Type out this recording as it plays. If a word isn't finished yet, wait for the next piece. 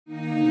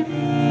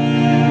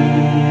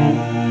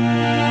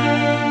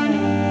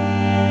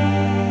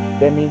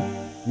Demi,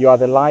 you are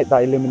the light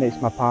that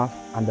illuminates my path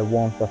and the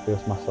warmth that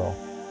fills my soul.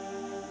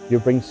 You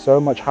bring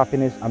so much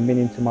happiness and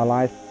meaning to my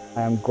life.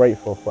 I am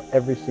grateful for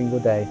every single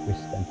day we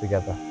spend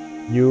together.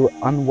 Your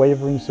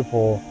unwavering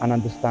support and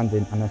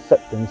understanding and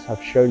acceptance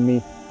have shown me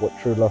what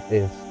true love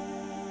is.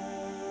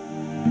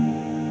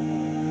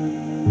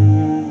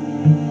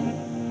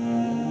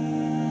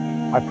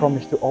 I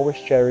promise to always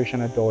cherish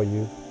and adore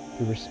you,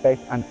 to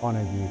respect and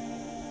honor you,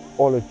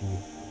 all of you.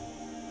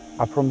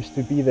 I promise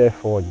to be there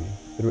for you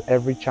through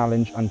every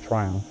challenge and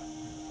triumph,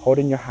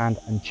 holding your hand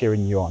and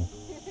cheering you on.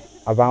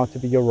 I vow to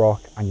be your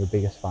rock and your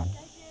biggest fan.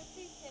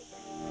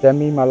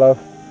 Demi, my love,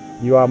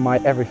 you are my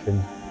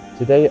everything.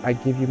 Today I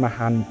give you my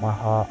hand, my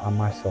heart and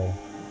my soul.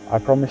 I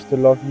promise to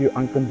love you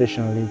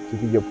unconditionally, to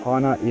be your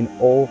partner in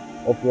all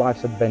of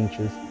life's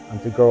adventures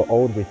and to grow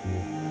old with you,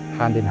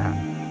 hand in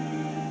hand.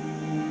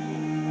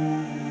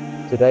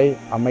 Today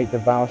I make the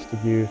vows to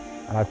you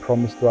and I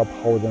promise to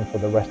uphold them for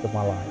the rest of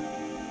my life.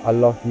 I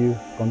love you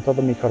con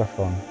todo mi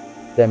corazón.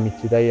 Demi,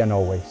 today and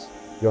always.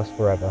 Yours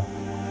forever.